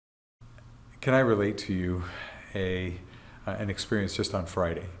Can I relate to you an experience just on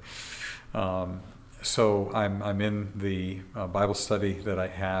Friday? So I'm in the Bible study that I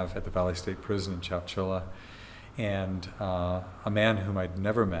have at the Valley State Prison in Chowchilla, and a man whom I'd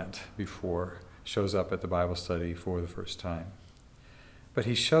never met before shows up at the Bible study for the first time. But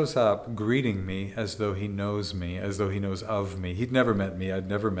he shows up greeting me as though he knows me, as though he knows of me. He'd never met me, I'd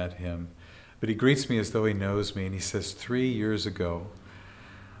never met him. But he greets me as though he knows me, and he says, 3 years ago,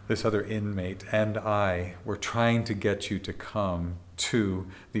 this other inmate and I were trying to get you to come to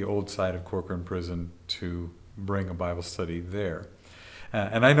the old side of Corcoran Prison to bring a Bible study there.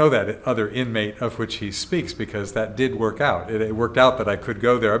 And I know that other inmate of which he speaks because that did work out. It worked out that I could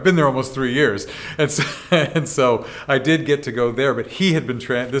go there. I've been there almost 3 years. And so I did get to go there, but he had been,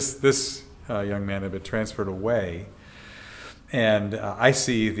 this young man had been transferred away. And I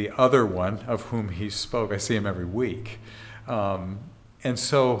see the other one of whom he spoke. I see him every week. And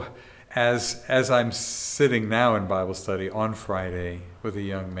so as I'm sitting now in Bible study on Friday with a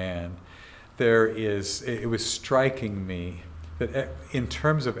young man, it was striking me that in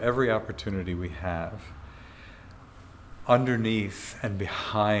terms of every opportunity we have, underneath and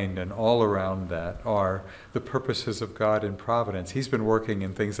behind and all around that are the purposes of God in providence. He's been working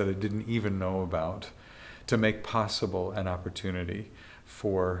in things that I didn't even know about to make possible an opportunity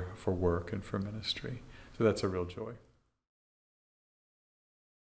for work and for ministry. So that's a real joy.